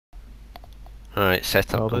Alright,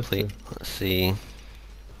 setup Oh, complete. Let's see.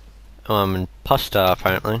 Oh, I'm in pasta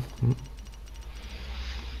apparently.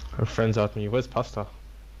 Her friends asked me, "Where's pasta?"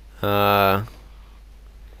 Uh,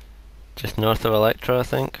 just north of Elektro, I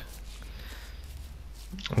think.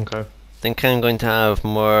 Okay. Think I'm going to have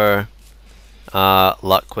more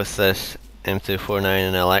luck with this M249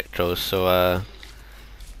 and Elektro, so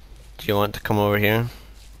do you want to come over here?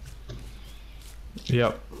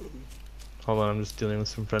 Yep. Hold on, I'm just dealing with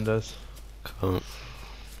some friendos. Cool.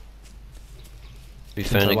 We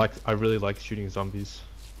Since found I really like shooting zombies.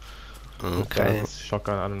 okay. With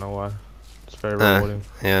shotgun, I don't know why. It's very rewarding.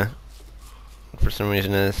 Yeah. For some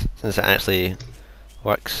reason it is, since it actually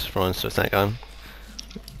works for once with that gun.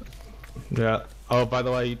 Yeah. Oh, by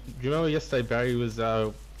the way, do you remember yesterday Barry was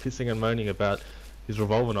pissing and moaning about his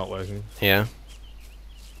revolver not working? Yeah.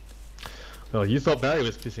 Well, you thought Barry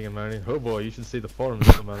was pissing and moaning. Oh boy, you should see the forums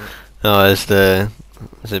at the moment. Oh, has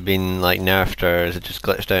it been like nerfed or is it just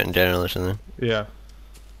glitched out in general or something? Yeah.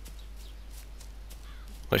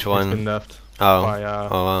 Which one? It's been nerfed. Oh. By,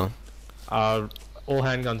 Oh wow. All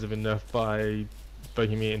handguns have been nerfed by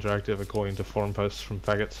Bohemia Interactive according to forum posts from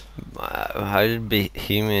faggots. How did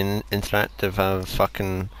Bohemian Interactive have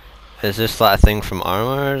fucking... Is this like a thing from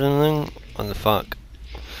Armor or something? What the fuck?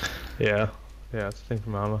 Yeah. Yeah, it's a thing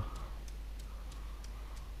from Armor.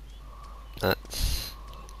 That's...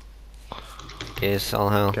 Yes, all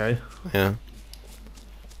hell. Okay. Yeah.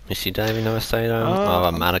 Is she diving over sidearm? Oh,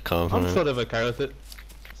 a Matacom. I'm sort of okay with it.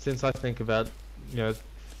 Since I think about, 4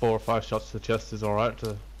 or 5 shots to the chest is alright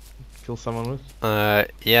to kill someone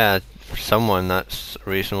with. Yeah, for someone that's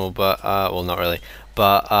reasonable, but, well, not really.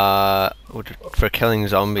 But, for killing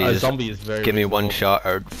zombies, zombie is very give me reasonable. one shot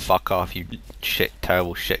or fuck off, you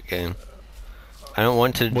terrible shit game. I don't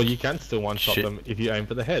want to... Well, you can still one-shot them if you aim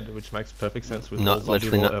for the head, which makes perfect sense with not all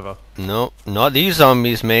zombies literally ever. No, not these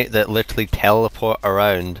zombies, mate, that literally teleport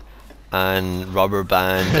around and rubber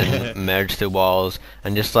band and merge through walls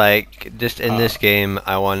and just in this game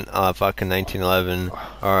I want a fucking 1911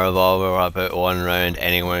 or a revolver or about one round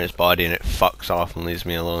anywhere in its body and it fucks off and leaves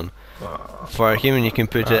me alone. For a human you can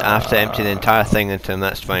put it, I have to empty the entire thing into him,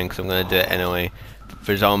 that's fine because I'm going to do it anyway.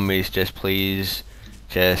 For zombies, just please,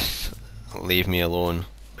 just leave me alone,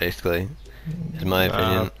 basically, is my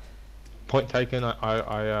opinion. Point taken,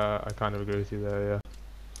 I kind of agree with you there, yeah.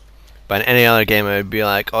 But in any other game I would be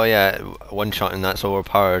like, oh yeah, one shot and that's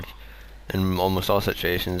overpowered in almost all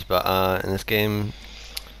situations, but in this game,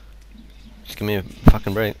 just give me a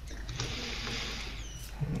fucking break.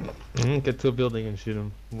 Get to a building and shoot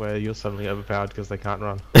them where you're suddenly overpowered because they can't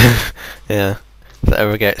run. Yeah, if it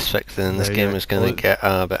ever gets fixed then this game is going to get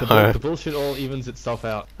a bit harder. The bullshit all evens itself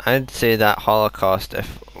out. I'd say that Holocaust,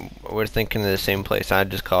 if we're thinking of the same place,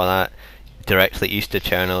 I'd just call that directly east of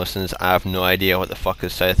Cherno, since I have no idea what the fuck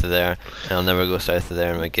is south of there, and I'll never go south of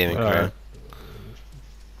there in my gaming career.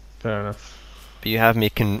 Fair enough. But you have me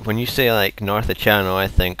when you say like north of Cherno, I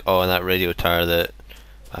think, oh, that radio tower that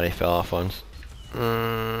Barry fell off once.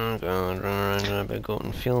 Going around a big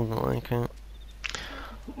open field, like it.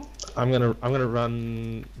 I'm gonna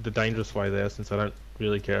run the dangerous way there, since I don't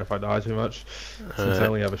really care if I die too much, since I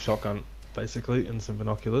only have a shotgun basically and some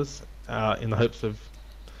binoculars, in the hopes of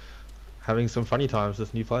having some funny times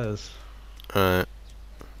with new players. Alright.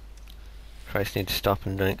 Christ, need to stop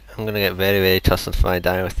and drink. I'm gonna get very, very tussled if I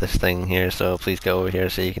die with this thing here, so please go over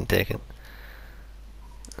here so you can take it.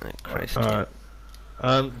 Christ. Alright.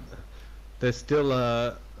 There's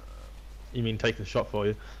still, you mean take the shot for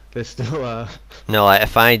you? There's still, No, like,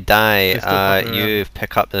 if I die, you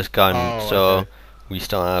pick up this gun, so okay. we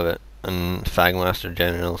still have it. And Fagmaster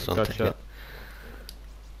General, so I'll take it.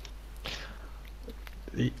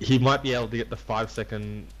 He might be able to get the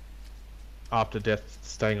 5-second after death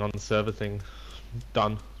staying on the server thing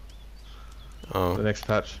done. Oh. The next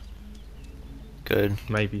patch. Good.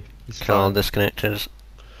 Maybe. Kill all disconnectors.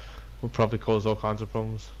 Will probably cause all kinds of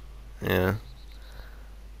problems. Yeah.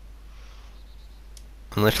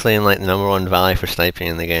 I'm literally in like the #1 valley for sniping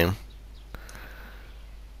in the game.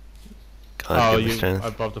 God, you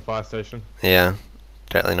above the fire station? Yeah.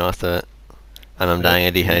 Directly north of it. And I'm dying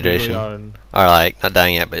of dehydration. Really or like, not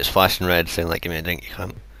dying yet, but it's flashing red saying like, give me a drink, you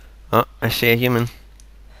cunt. Oh, I see a human.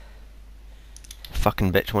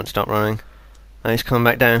 Fucking bitch won't stop running. Oh, he's coming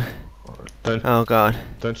back down. Oh god.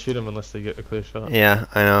 Don't shoot him unless they get a clear shot. Yeah,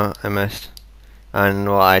 I know, I missed. And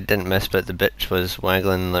well, I didn't miss, but the bitch was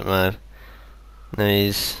waggling like mad. Now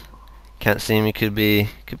he's... can't see me, could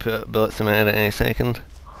put bullets in my head at any second.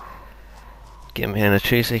 Get him behind a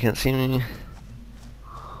tree so he can't see me.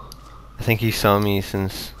 I think he saw me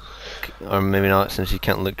since... or maybe not, since you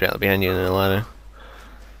can't look directly behind you in the ladder.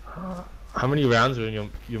 How many rounds are in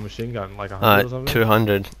your machine gun? Like 100 or something?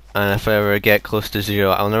 200. And if I ever get close to 0,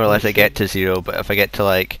 I'll never let it get shit. to 0, but if I get to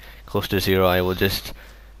like close to 0, I will just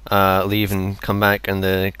leave and come back and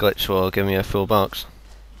the glitch will give me a full box.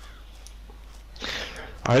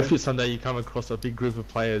 I hope that someday you come across a big group of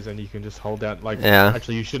players and you can just hold down, like, Yeah.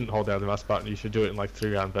 actually you shouldn't hold down the mouse button, you should do it in like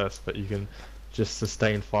 3-round bursts, but you can just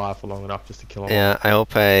sustain fire for long enough just to kill them Yeah, I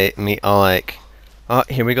hope I meet all like... Oh,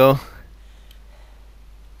 here we go.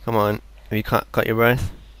 Come on. Have you caught your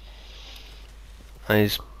breath?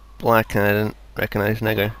 He's black and I didn't recognise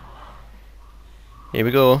nigger. Here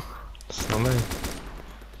we go. Something.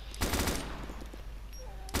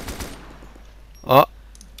 Oh,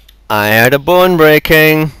 I heard a bone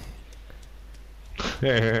breaking.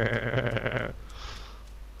 Yeah.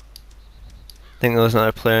 Think there was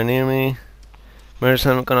another player near me. Mirrors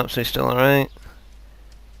haven't gone up, so he's still alright.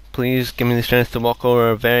 Please give me the strength to walk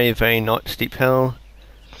over a very, very not steep hill.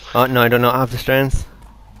 Oh no, I do not have the strength.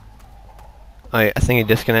 I think he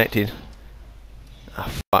disconnected.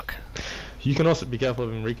 Ah, fuck. You can also be careful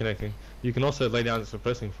of him reconnecting. You can also lay down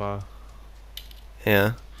suppressing fire.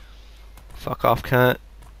 Yeah. Fuck off, cat.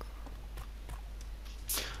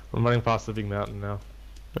 I'm running past the big mountain now.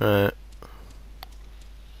 Alright.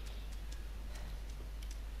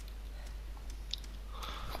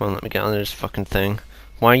 Come on, let me get on this fucking thing.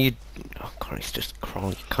 Why are you... Oh Christ, just crawl,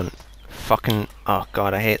 you cunt. Fucking... Oh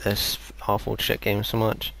god, I hate this awful shit game so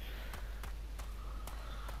much.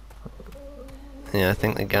 Yeah, I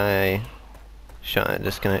think the guy shot at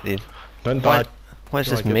disconnected. Don't die. What is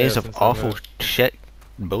this Like it maze there of since awful shit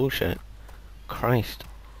bullshit? Christ.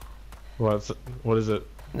 What is it?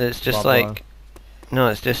 It's just Blah, blah. like... No,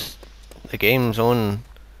 it's just the game's own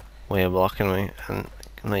way of blocking me, and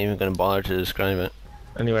I'm not even going to bother to describe it.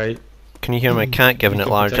 Anyway. Can you hear my cat giving you it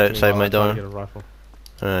can large protect me outside while my I try to door? get a rifle.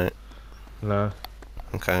 Alright, No.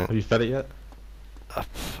 okay. Have you fed it yet? I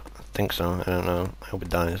think so, I don't know. I hope it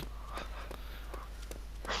dies.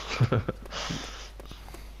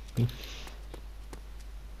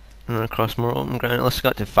 And across more open ground. Unless I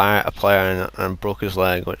got to fire at a player and broke his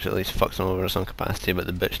leg, which at least fucks him over in some capacity, but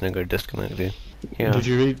the bitch nigger disconnected. Yeah. Did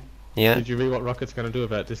you read? Yeah. Did you read what Rocket's gonna do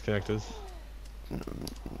about disconnectors?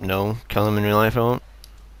 No. Kill him in real life, I won't.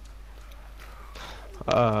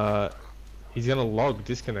 He's gonna log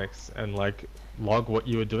disconnects and like log what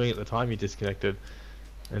you were doing at the time you disconnected,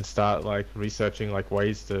 and start like researching like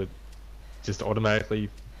ways to just automatically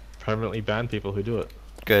permanently ban people who do it.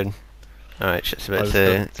 Good. Alright, shit's about It's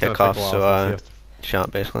to kick off, take a while so since you have to-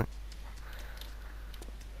 shot basically.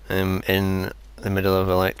 I'm in the middle of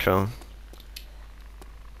Elektro.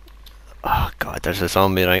 Oh god, there's a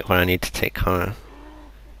zombie right where I need to take cover.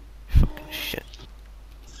 Fucking shit.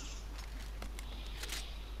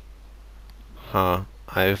 Huh.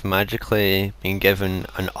 I've magically been given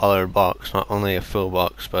an other box, not only a full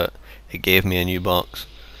box, but it gave me a new box.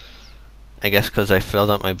 I guess because I filled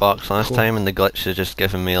up my box last time and the glitch has just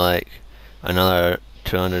given me like another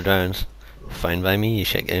 200 rounds. Fine by me, you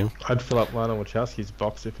shit game. I'd fill up Lana Wachowski's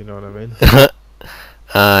box if you know what I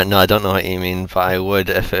mean. No, I don't know what you mean, but I would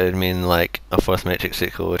if it would mean like a fourth Matrix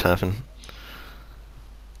sequel would happen.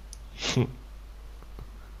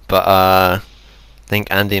 But I think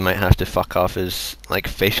Andy might have to fuck off his like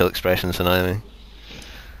facial expressions annoy me.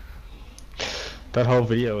 That whole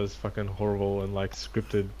video was fucking horrible and like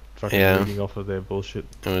scripted, fucking reading off of their bullshit.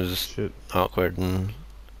 It was shit. Awkward and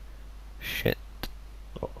shit.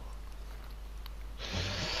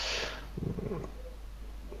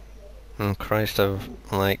 Oh Christ, I'm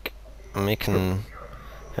making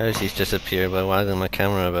houses disappear by waggling my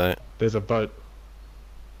camera about. There's a boat.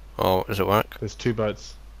 Oh, does it work? There's 2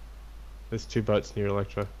 boats. There's 2 boats near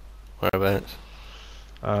Elektro. Whereabouts?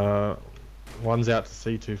 One's out to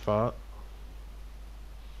sea too far.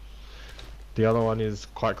 The other one is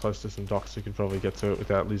quite close to some docks. You could probably get to it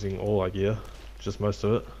without losing all our gear, just most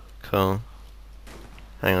of it. Cool.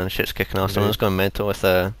 Hang on, shit's kicking off. Someone's going mental with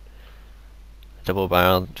a double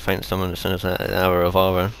barrel fighting someone as soon as I have a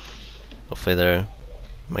revolver. Hopefully they're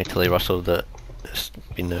mightily rustled that it's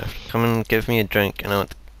been nerfed. Come and give me a drink and I'll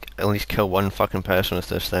at least kill one fucking person with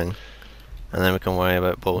this thing. And then we can worry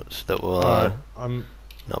about boats that will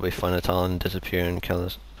not be fun at all and disappear and kill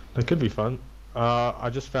us. It could be fun. I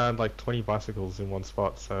just found like 20 bicycles in one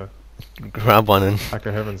spot, so... Grab one and... Hack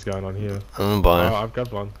of heaven's going on here. I'm buying. Oh, I've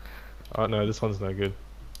grabbed one. Oh no, this one's no good.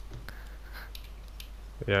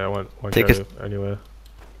 Yeah, it won't go anywhere.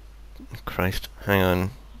 Christ, hang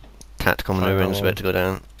on. Tactical maneuvering's about to go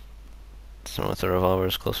down. Someone with a revolver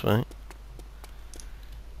is close by.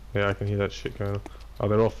 Yeah, I can hear that shit going on. Oh,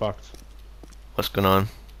 they're all fucked. What's going on?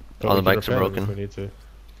 But all the we can bikes are repair them broken. if we need to.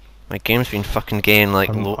 My game's been fucking getting like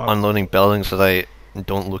unloading buildings so I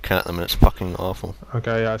don't look at them and it's fucking awful.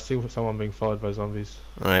 Okay, yeah, I see someone being followed by zombies.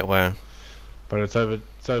 Alright, where? But it's over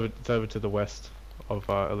to the west of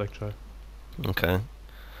Elektro. Okay.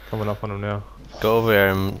 Coming up on them now. Go over there,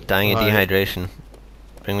 I'm dying of dehydration.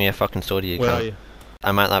 Bring me a fucking soda you Where can. are you?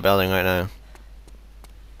 I'm at that building right now.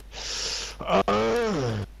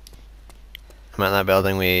 I'm at that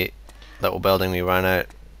building little building we ran out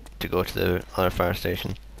to go to the other fire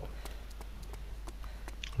station.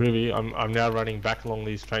 Ruby, I'm now running back along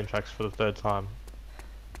these train tracks for the 3rd time.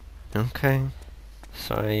 Okay.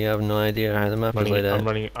 Sorry, you have no idea how the map is laid out. I'm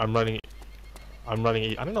running. I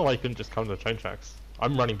don't know why you couldn't just come to the train tracks.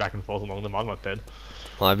 I'm running back and forth along them. I'm not dead.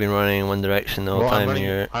 Well, I've been running in one direction the whole time.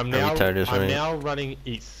 I'm now running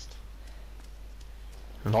east.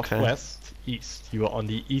 Okay. Not west, east. You are on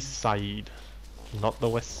the east side, not the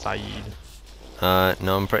west side.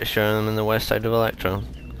 No, I'm pretty sure I'm in the west side of Elektro.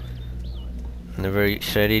 In the very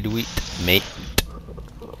shredded wheat, mate.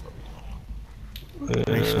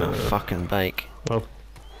 Nice on a fucking bike. Well,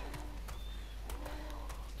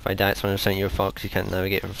 if I die, it's 100% your fault 'cause you can't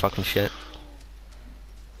navigate for fucking shit.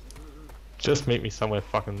 just meet me somewhere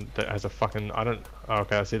fucking that has a fucking. I don't. Oh,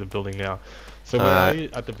 okay, I see the building now. So where are you?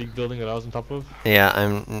 At the big building that I was on top of? Yeah,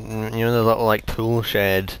 I'm. You know the little like tool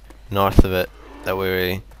shed north of it that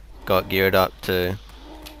we got geared up to.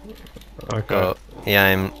 Okay. Yeah,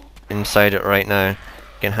 I'm inside it right now.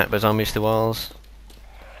 Getting hit by zombies through walls.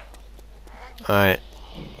 Alright.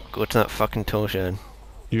 Go to that fucking tool shed.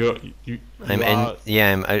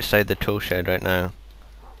 I'm outside the tool shed right now.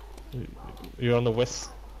 You're on the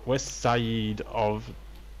west side of.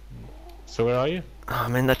 So where are you? Oh,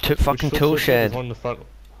 I'm in the fucking tool shed. The one in the front.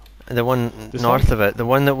 The one north of it. The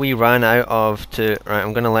one that we ran out of to. Right,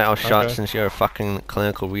 I'm gonna let off shots since you're a fucking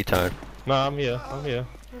clinical retard. No, I'm here.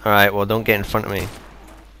 Alright, well don't get in front of me.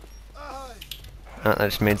 That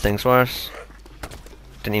just made things worse.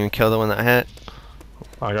 Didn't even kill the one that I hit.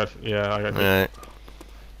 I got hit. Right.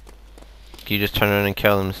 Can you just turn around and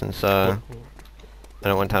kill them since I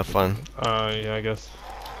don't want to have fun. Yeah, I guess.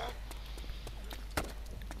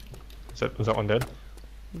 Was that one dead?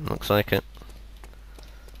 Looks like it.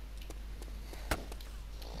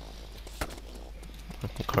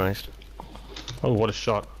 Oh, Christ. Oh, what a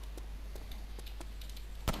shot.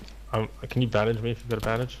 Can you bandage me if you've got a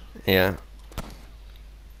bandage? Yeah.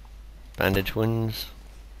 Bandage wounds.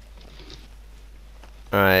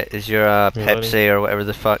 Alright, is your Pepsi or whatever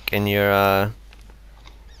the fuck in your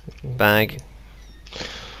bag?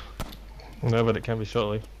 No, but it can be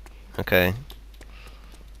shortly. Okay.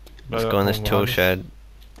 Let's go in this tool shed.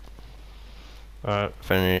 Alright.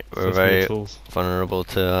 We're very vulnerable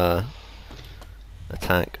to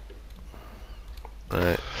attack.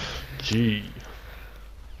 Alright. G.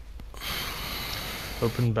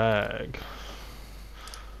 Open bag.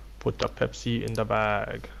 Put the Pepsi in the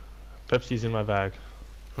bag. Pepsi's in my bag.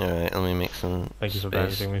 Alright, let me make some Thank you for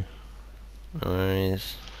space. bandaging me. No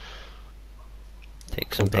worries.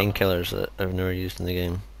 Take some painkillers that I've never used in the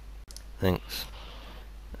game. Thanks.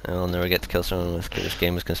 I'll never get to kill someone with because this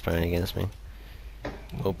game is conspiring against me.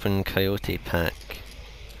 Open coyote pack.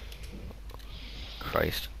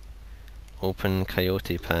 Christ. Open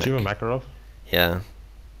coyote pack. Do you have a Makarov? Yeah.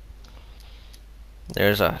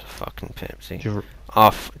 There's a fucking Pepsi.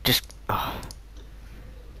 Just. I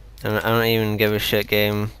don't even give a shit,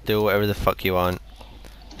 game. Do whatever the fuck you want.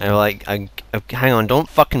 Hang on, don't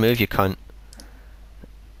fucking move, you cunt.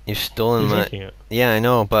 You've stolen my. Yeah, I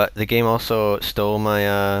know, but the game also stole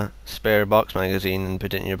my spare box magazine and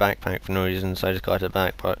put it in your backpack for no reason, so I just got it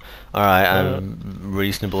back. But alright, I'm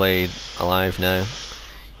reasonably alive now,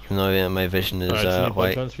 even though my vision is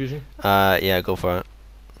white. Transfusion? Yeah, go for it.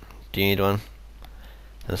 Do you need one?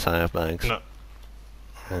 Yes, I have bags. No.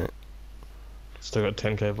 Right. Still got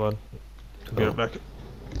 10k blood. Get it back.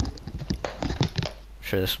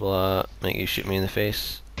 Sure, this will make you shoot me in the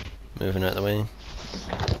face. Moving out the way.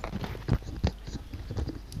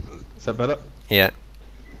 Is that better? Yeah.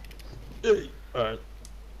 Alright.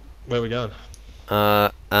 Where are we going?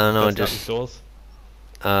 I don't know, Go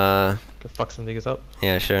fuck some niggas up?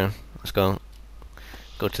 Yeah, sure. Let's go.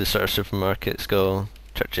 Go to the sort of supermarkets, go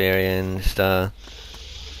church area and just mow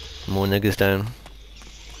niggas down.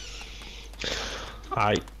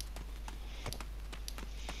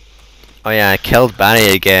 Oh yeah, I killed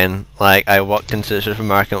Barry again. Like, I walked into the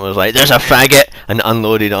supermarket and was like, there's a faggot! And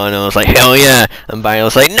unloaded on him. I was like, hell yeah! And Barry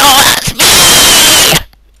was like, no, that's me!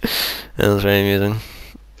 It was very amusing.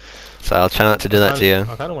 So I'll try not to do that to you.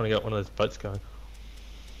 I kinda wanna get one of those boats going.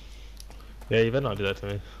 Yeah, you better not do that to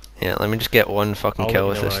me. Yeah, let me just get one fucking kill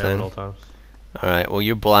with this thing. Alright, well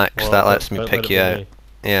you're black, so that lets me pick you out.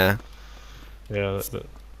 Yeah. Yeah,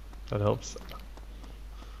 that helps.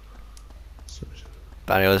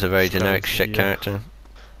 Barry was a very Just go generic and shit see, character.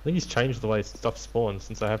 I think he's changed the way stuff spawns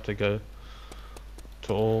since I have to go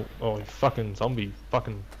to all. Oh, you fucking zombie!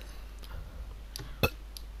 Fucking.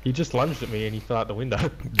 He just lunged at me and he fell out the window.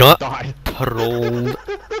 Not Died. troll.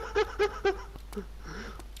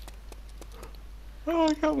 Oh,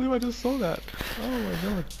 I can't believe I just saw that. Oh my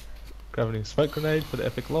god. Grabbing a smoke grenade for the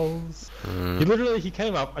epic lols. He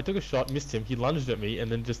came up, I took a shot, missed him, he lunged at me,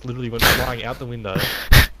 and then just literally went flying out the window.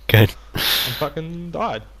 Good. And fucking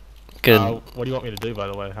died. Good. What do you want me to do, by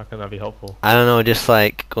the way? How can I be helpful? I don't know, just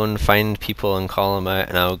like go and find people and call them out,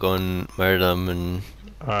 and I'll go and murder them and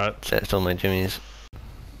settle my jimmies.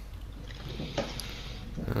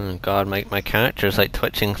 Oh god, my character's like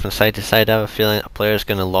twitching from side to side. I have a feeling a player's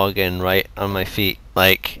gonna log in right on my feet.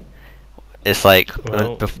 Like, it's like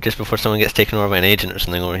just before someone gets taken over by an agent or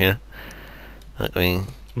something over here. Like,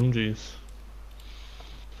 jeez.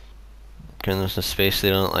 Given there's a space, they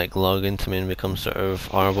don't like log into me and become sort of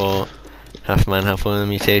horrible half man, half woman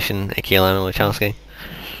mutation, aka Lana Wachowski.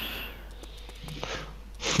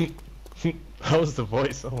 That was the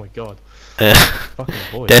voice, oh my god. Yeah. Fucking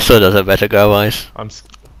voice. Tesla does a better girl voice.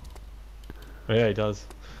 Yeah, he does.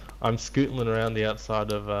 I'm scootling around the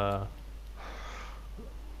outside of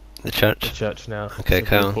the church? The church now. Okay,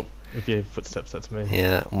 so cool. If you hear footsteps, that's me.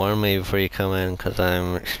 Yeah, warn me before you come in, because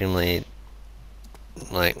I'm extremely,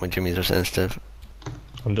 like, my jimmies are sensitive.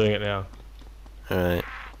 I'm doing it now. Alright.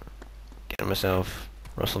 Getting myself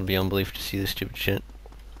rustled beyond belief to see this stupid shit.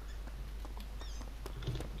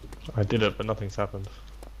 I did it, but nothing's happened.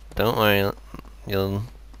 Don't worry, you'll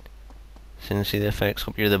soon see the effects.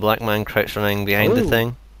 Hope you're the black man crouched running behind the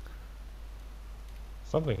thing.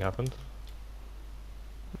 Something happened.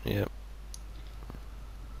 Yep.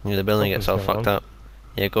 Yeah, the building gets all fucked up.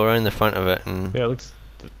 Yeah, go around the front of it and... Yeah, it looks...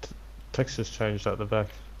 The texture's changed at the back.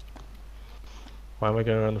 Why am I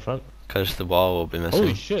going around the front? Because the wall will be missing.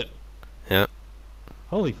 Holy shit! Yep.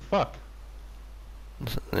 Holy fuck!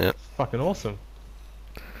 Yep. Fucking awesome.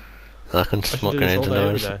 I can smoke grenades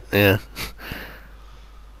indoors. Yeah.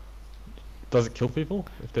 Does it kill people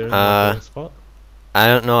if they're in the wrong spot? I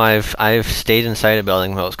don't know. I've stayed inside a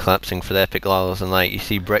building while it's collapsing for the epic lulls, and like you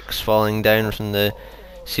see bricks falling down from the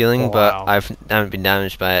ceiling, but I haven't been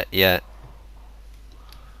damaged by it yet.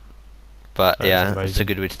 But yeah, it's a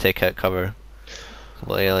good way to take out cover.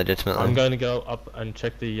 Well, yeah, legitimately. I'm going to go up and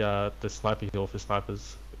check the sniper hill for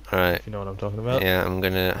snipers. Alright. If you know what I'm talking about. Yeah, I'm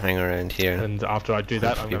gonna hang around here. And after I do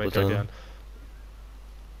that, I'm gonna go down.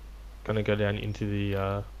 Gonna go down into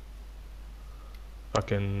the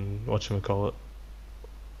fucking whatchamacallit.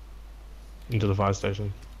 Into the fire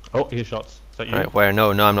station. Oh, hear shots. Is that you? Right, where?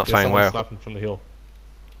 No, I'm not firing where. Someone's sniping from the hill.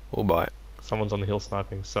 Oh boy. Someone's on the hill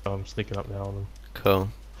sniping, so I'm sneaking up now on them. Cool.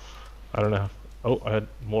 I don't know. Oh, I had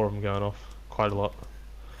more of them going off. Quite a lot.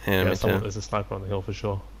 Yeah, me too. There's a sniper on the hill for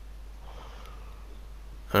sure.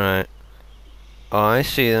 Alright. Oh, I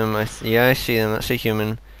see them. Yeah, I see them. That's a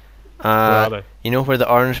human. Where are they? You know where the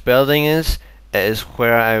orange building is? It is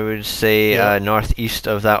where I would say northeast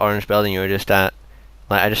of that orange building you were just at.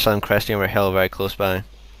 Like, I just saw them cresting over a hill very close by.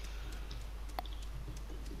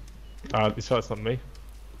 You saw it's not me?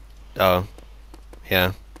 Oh.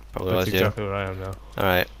 Yeah. Probably That's was exactly where I am now.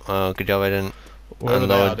 Alright. Well, good job I didn't Wherever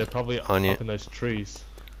they are, unload they're probably on you. up in those trees.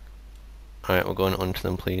 Alright, we're going onto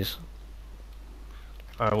them, please.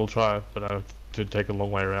 I will try, but I have to take a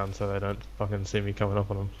long way around so they don't fucking see me coming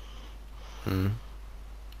up on them.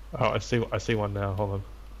 Oh, I see one now. Hold on.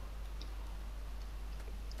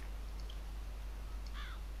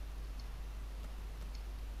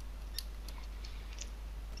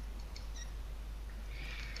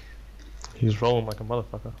 He's rolling like a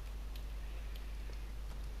motherfucker.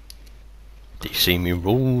 Do you see me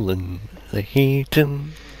rolling? They hate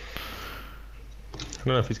him. I don't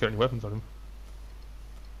know if he's got any weapons on him.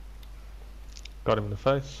 Got him in the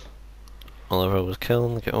face. Oliver was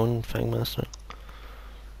killed. Look at own Fangmaster.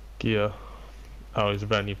 Gear. Oh, he's a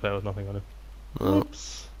brand new player with nothing on him. Oh.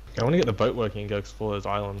 Oops. Okay, I want to get the boat working and go explore those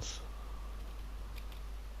islands.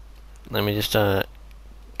 Let me just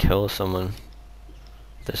kill someone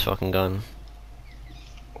with this fucking gun.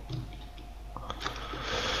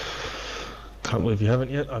 Can't believe you haven't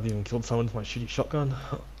yet. I've even killed someone with my shitty shotgun.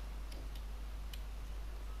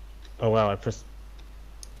 Oh wow, I pressed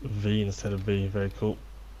V instead of B. Very cool.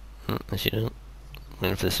 Yes, you don't.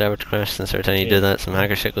 Waiting for the server to crash, since every time you do that, some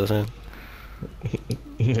hacker shit goes down.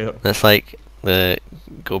 Yep. That's like the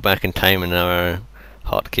go back in time in our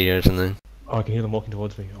hotkey or something. Oh, I can hear them walking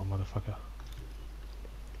towards me. Oh, motherfucker.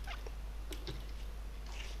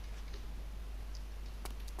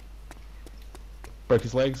 Broke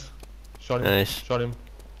his legs. Shot him. Nice. Shot him.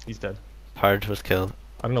 He's dead. Purge was killed.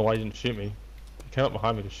 I don't know why he didn't shoot me. He came up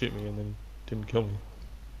behind me to shoot me and then didn't kill me.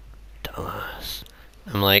 Dumbass.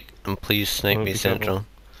 I'm please snipe Oh, me be central.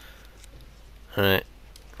 Alright.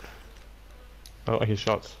 Oh, I hear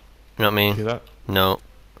shots. Not me. See that? No.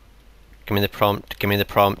 Give me the prompt, give me the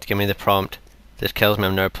prompt, give me the prompt. This kills me,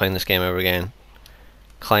 I'm never playing this game ever again.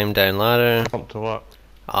 Climb down ladder. Prompt to what?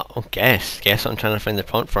 Oh, guess. Guess what I'm trying to find the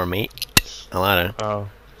prompt for, mate. A ladder. Oh,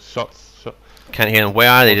 shots. Can't hear them. Where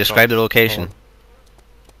are they? Oh, Describe the shots. location.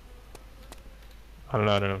 I don't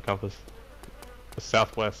know a compass. The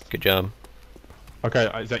southwest. Good job. Okay,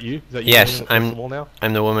 is that you? Is that you? Yes, on the wall now?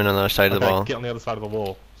 I'm the woman on the other side of the wall. Get on the other side of the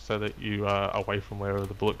wall so that you are away from wherever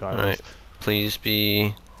the bullet guy Alright. is. Please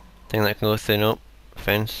be thing that can go through. Nope.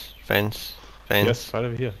 Fence. Yes, right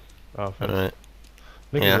over here. Oh, fence. Alright.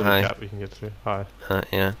 I think Yeah, there's a hi. little gap we can get through. Hi.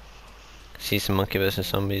 Yeah. See some monkey business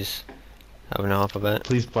zombies having a hop a bit.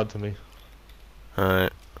 Please blood to me,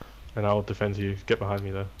 Alright. and I will defend you. Get behind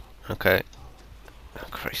me though. Okay. Oh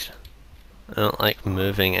Christ. I don't like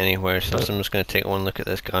moving anywhere, so I'm just gonna take one look at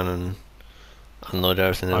this gun and unload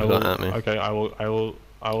everything they've got at me. Okay, I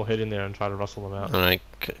will head in there and try to rustle them out. Alright,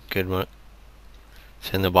 good work.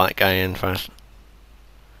 Send the black guy in first.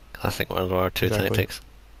 Classic World War II Exactly. tactics.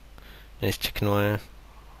 Nice chicken wire.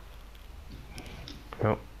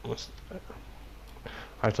 Yep.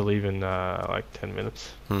 I have to leave in like 10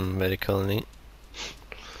 minutes. Very cool and neat.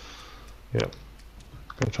 Yep.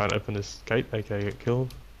 I'm trying to open this gate, aka get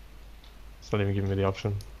killed. It's not even giving me the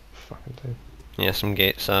option. Fucking thing. Yeah, some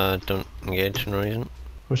gates don't engage for no reason.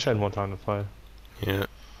 Wish I had more time to play. Yeah.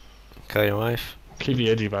 Kill your wife. Keep it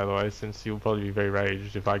edgy, by the way, since you'll probably be very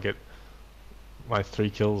raged if I get my 3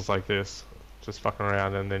 kills like this, just fucking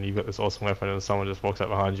around, and then you've got this awesome weapon and someone just walks up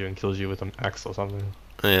behind you and kills you with an axe or something.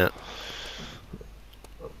 Yeah.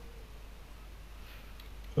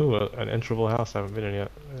 Ooh, an enterable house I haven't been in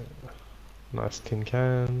yet. Nice tin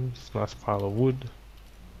cans, nice pile of wood,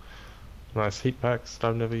 nice heat packs that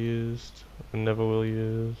I've never used and never will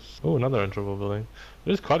use. Oh, another enterable building.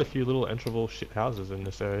 There's quite a few little enterable shit houses in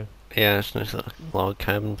this area. Yeah, it's nice little log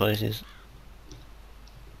cabin places.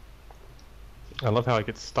 I love how I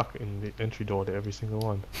get stuck in the entry door to every single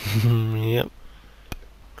one. Yep.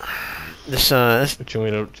 This Do you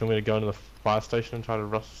want me to go into the fire station and try to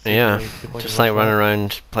rush? yeah, just like run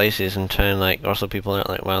around places and try and like rustle people out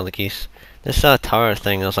like wild geese. This tower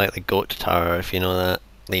thing is like the goat tower, if you know that,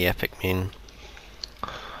 the epic meme.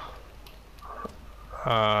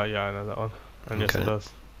 Yeah, I know that one. And yes, it does.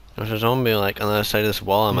 There's a zombie like on the other side of this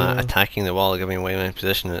wall I'm at, attacking the wall, giving away my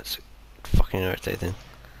position. It's fucking irritating.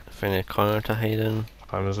 Find a corner to hide in. What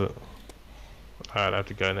time is it? Alright, I have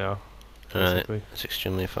to go now. Alright, it's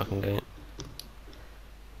extremely fucking great.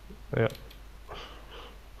 Yep.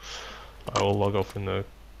 I will log off in the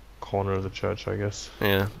corner of the church, I guess.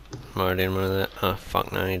 Yeah, I'm already in one of that. Oh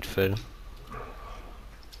fuck, now I need food.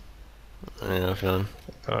 Yeah, I've gone.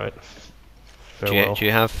 Alright. Do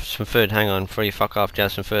you have some food? Hang on, before you fuck off, do you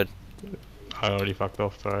have some food? I already fucked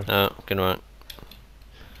off, sorry. Oh, good work.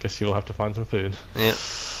 Guess you'll have to find some food. Yeah.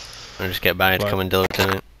 Or just get Barry to come and deliver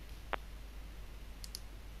tonight.